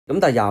咁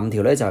第25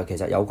條咧就係其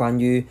實有關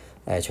於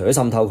除咗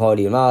滲透概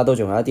念啦，都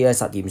仲有一啲咧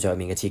實驗上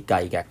面嘅設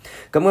計嘅。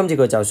咁今次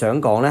佢就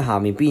想講咧，下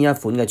面邊一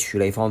款嘅處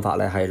理方法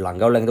咧係能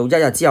夠令到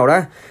1日之後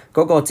咧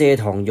嗰個蔗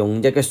糖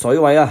溶液嘅水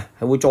位啊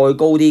係會再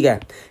高啲嘅。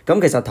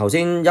咁其實頭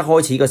先一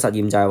開始嘅實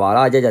驗就係話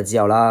啦，1日之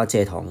後啦，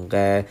蔗糖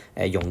嘅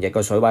溶液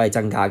個水位係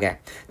增加嘅。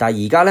但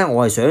係而家咧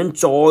我係想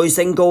再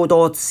升高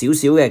多少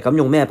少嘅，咁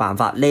用咩辦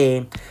法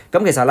咧？咁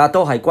其實啦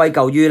都係歸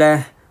咎於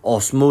咧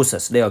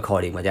osmosis 呢個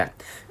概念嘅啫。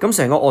咁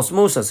成個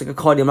osmosis 嘅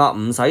概念啦，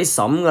唔使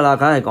審噶啦，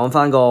梗係講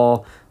翻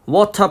個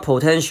water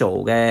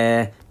potential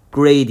嘅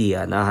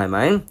gradient 啊，係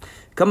咪？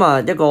咁啊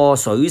一個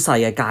水勢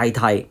嘅階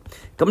梯。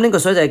咁呢個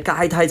水勢嘅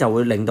階梯就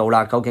會令到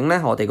啦，究竟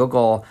咧我哋嗰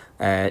個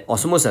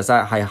osmosis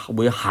係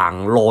會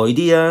行耐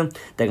啲啊，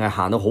定係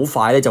行到好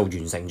快咧就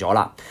完成咗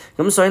啦？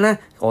咁所以咧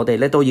我哋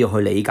咧都要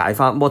去理解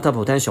翻 water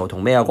potential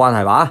同咩有關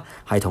係話？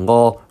係同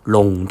個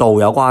濃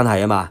度有關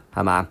係啊嘛，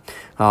係嘛？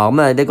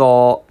咁啊呢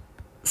個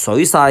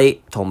水勢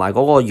同埋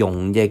嗰個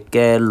溶液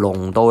嘅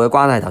濃度嘅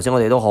關係，頭先我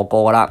哋都學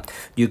過噶啦。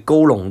越高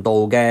濃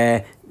度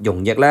嘅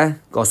溶液咧，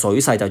個水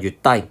勢就越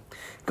低。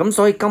咁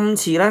所以今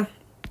次咧，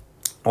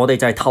我哋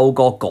就係透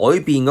過改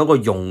變嗰個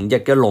溶液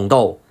嘅濃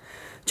度，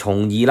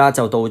從而啦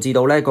就導致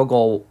到咧嗰個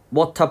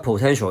water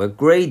potential 嘅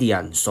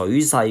gradient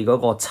水勢嗰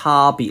個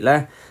差別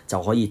咧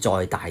就可以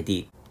再大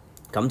啲。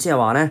咁即係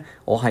話咧，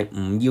我係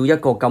唔要一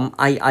個咁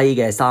矮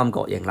嘅三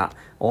角形啦，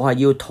我係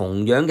要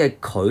同樣嘅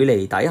距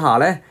離底下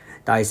咧。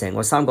但係成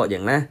個三角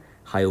形咧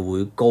係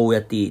會高一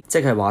啲，即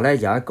係話咧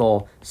有一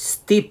個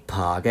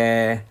steeper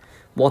嘅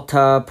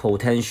water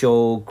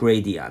potential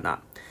gradient 啦。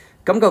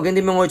咁究竟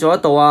點樣可以做得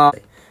到啊？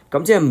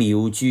咁即係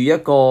瞄住一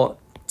個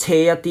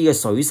斜一啲嘅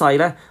水勢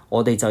咧，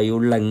我哋就要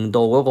令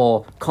到嗰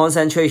個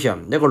concentration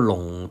一個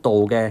濃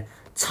度嘅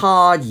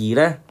差異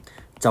咧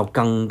就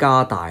更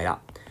加大啦。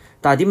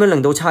但係點樣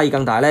令到差異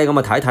更大咧？咁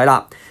啊睇一睇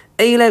啦。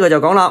A 咧佢就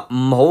講啦，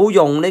唔好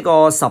用呢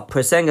個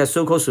10% 嘅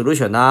sucrose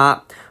solution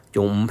啦。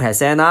用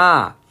5%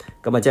 啦，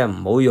咁啊即係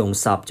唔好用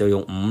10就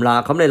用5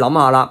啦。咁你諗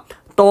下啦，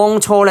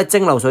當初咧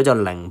蒸餾水就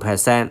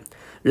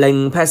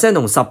0%，0%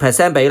 同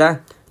10% 比咧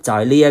就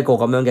係呢一個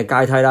咁樣嘅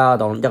階梯啦，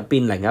當一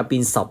邊0一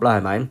邊10啦，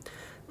係咪？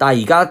但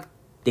係而家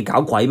你搞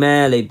鬼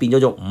咩？你變咗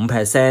做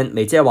5%，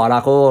咪即係話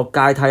啦，嗰個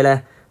階梯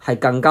咧係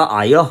更加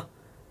矮咯，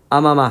啱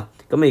唔啱啊？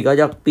咁你而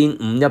家一邊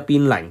5一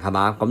邊0係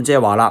嘛？咁即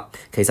係話啦，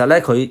其實咧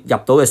佢入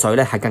到嘅水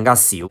咧係更加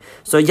少，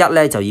所以1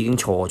咧就已經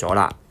錯咗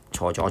啦，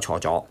錯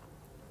咗。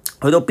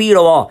去到 B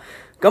咯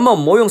喎，咁啊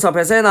唔好用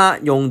10%啦，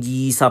用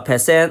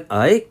20%。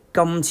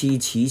今次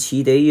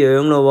似地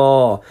樣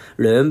咯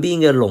喎，兩邊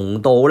嘅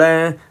濃度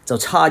咧就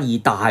差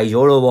異大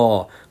咗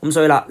咯喎，咁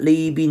所以啦呢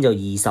邊就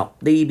20，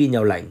呢邊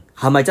就0，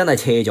係咪真係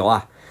斜咗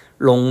啊？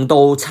濃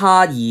度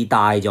差異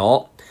大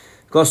咗，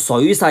個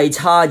水勢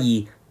差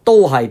異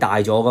都係大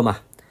咗噶嘛，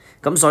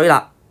咁所以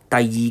啦第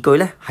二句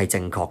咧係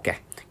正確嘅，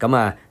咁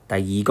啊。第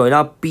二句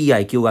啦 ，B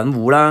係叫緊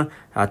糊啦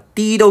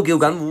，D 都叫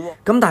緊糊。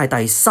咁但係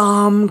第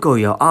三句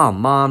又啱唔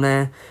啱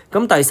咧？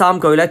咁第三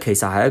句咧其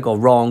實係一個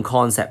wrong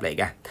concept 嚟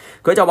嘅。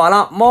佢就話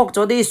啦，剝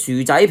咗啲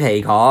薯仔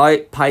皮佢，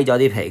批咗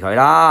啲皮佢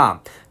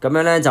啦，咁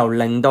樣咧就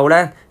令到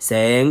咧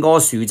成個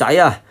薯仔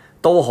啊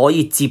都可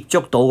以接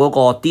觸到嗰個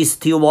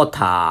distilled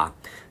water，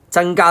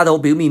 增加到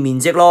表面面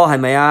積咯，係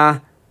咪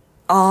啊？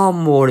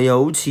啱喎，你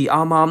又好似啱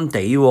啱地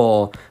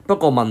喎。不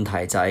過問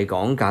題就係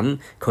講緊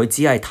佢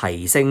只係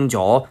提升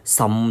咗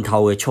滲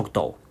透嘅速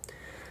度，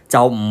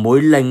就唔會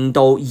令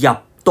到入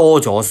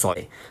多咗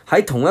水。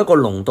喺同一個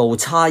濃度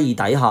差異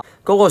底下，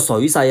嗰個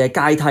水勢嘅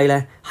階梯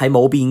咧係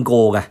冇變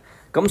過嘅。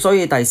咁所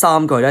以第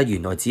三句咧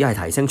原來只係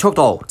提升速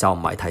度，就唔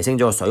係提升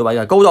咗個水位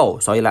嘅高度，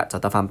所以咧就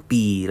得返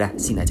B 咧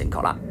先係正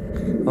確啦。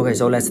Okay,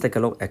 so let's take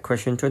a look at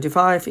question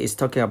 25. It's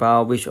talking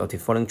about which of the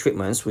following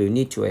treatments will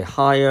lead to a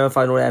higher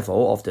final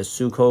level of the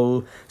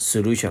sucrose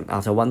solution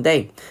after 1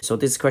 day. So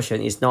this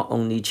question is not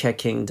only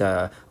checking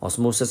the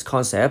osmosis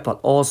concept, but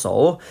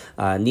also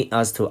need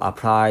us to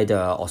apply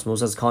the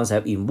osmosis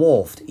concept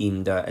involved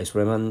in the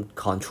experiment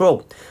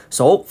control.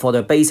 So for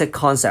the basic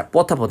concept,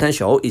 water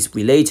potential is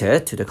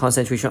related to the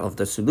concentration of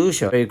the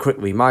solution. Very quick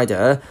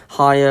reminder,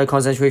 higher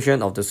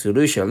concentration of the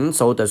solution,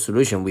 so the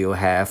solution will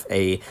have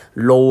a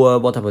lower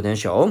water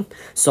potential.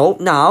 So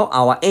now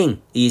our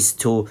aim is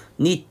to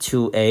lead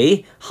to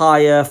a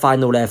higher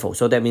final level.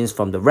 So that means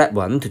from the red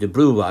one to the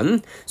blue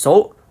one.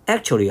 So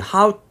actually,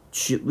 how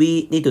should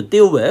we need to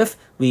deal with?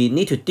 We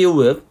need to deal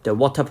with the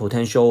water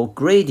potential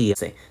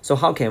gradient. So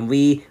how can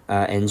we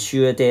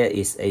ensure there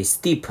is a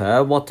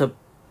steeper water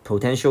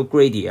potential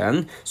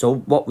gradient?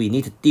 So what we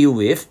need to deal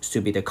with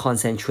should be the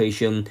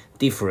concentration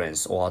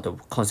difference or the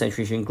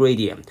concentration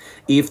gradient.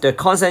 If the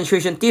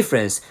concentration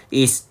difference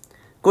is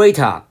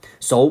greater,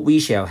 so we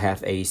shall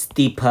have a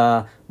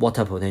steeper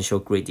water potential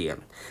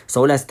gradient.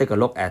 So let's take a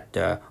look at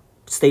the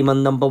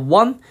statement number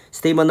 1.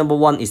 Statement number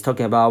 1 is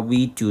talking about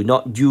we do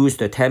not use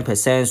the 10%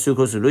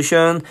 sucrose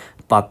solution,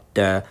 but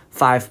the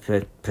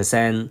 5%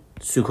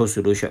 sucrose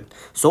solution.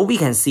 So we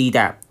can see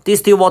that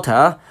distilled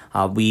water,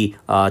 we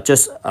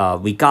just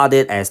regard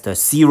it as the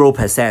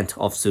 0%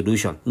 of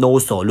solution, no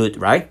solute,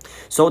 right?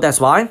 So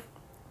that's why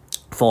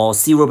for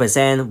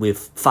 0%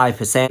 with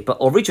 5%, but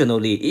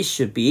originally it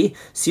should be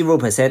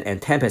 0%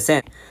 and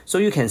 10%. So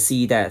you can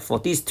see that for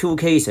these two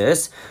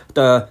cases,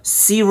 the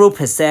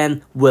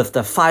 0% with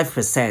the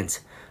 5%,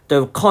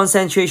 the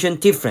concentration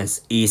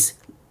difference is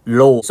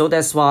low. So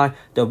that's why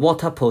the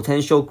water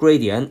potential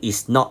gradient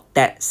is not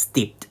that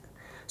steep.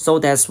 So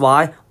that's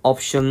why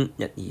option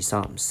 1, 2, 3,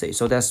 4.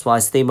 So that's why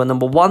statement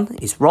number 1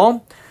 is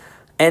wrong.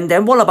 And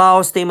then what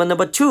about statement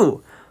number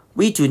 2?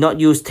 We do not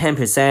use 10%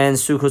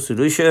 sucrose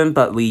solution,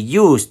 but we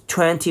use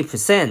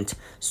 20%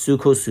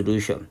 sucrose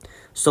solution.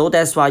 So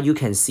that's why you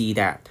can see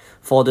that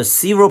for the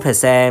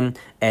 0%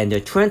 and the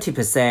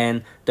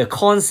 20%, the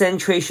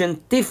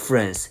concentration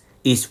difference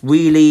is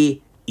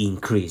really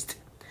increased.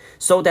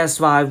 So that's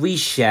why we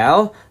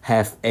shall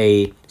have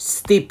a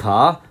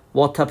steeper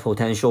water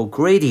potential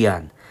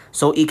gradient.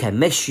 So it can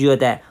make sure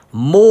that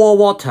more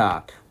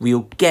water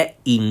will get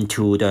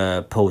into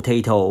the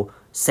potato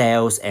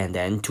cells and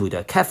then to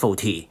the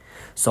cavity.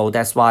 So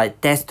that's why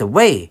that's the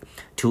way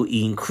to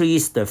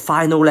increase the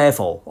final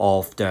level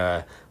of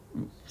the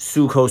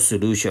sucrose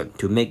solution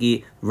to make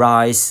it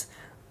rise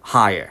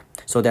higher.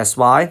 So that's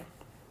why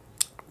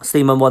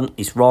statement 1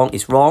 is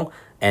wrong,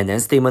 and then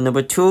statement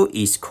number 2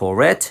 is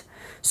correct.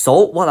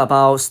 So what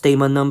about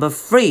statement number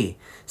 3?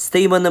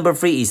 Statement number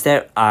 3 is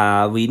that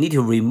we need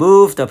to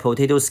remove the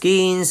potato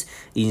skins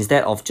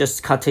instead of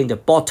just cutting the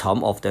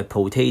bottom of the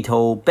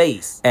potato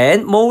base.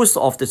 And most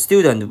of the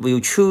students will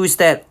choose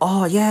that,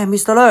 oh yeah,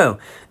 Mr. Leung,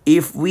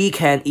 if we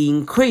can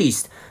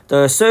increase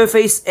the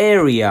surface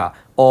area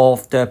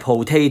of the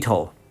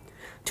potato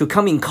to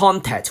come in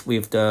contact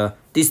with the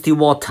distilled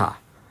water,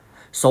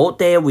 so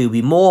there will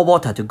be more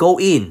water to go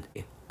in.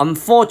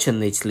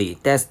 Unfortunately,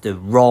 that's the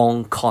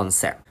wrong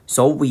concept.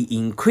 So we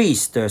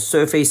increase the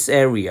surface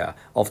area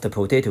of the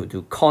potato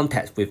to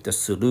contact with the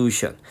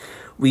solution.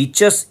 We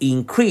just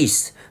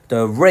increase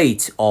the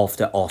rate of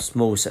the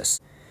osmosis.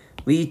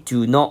 We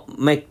do not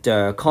make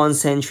the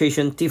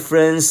concentration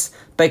difference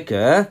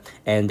bigger,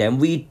 and then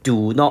we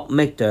do not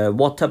make the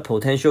water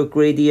potential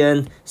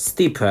gradient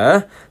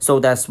steeper. So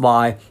that's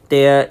why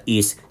there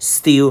is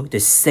still the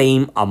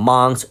same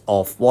amount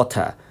of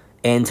water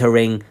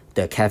entering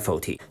the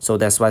cavity. So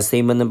that's why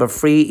statement number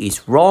 3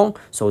 is wrong.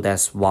 So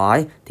that's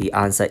why the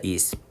answer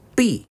is B.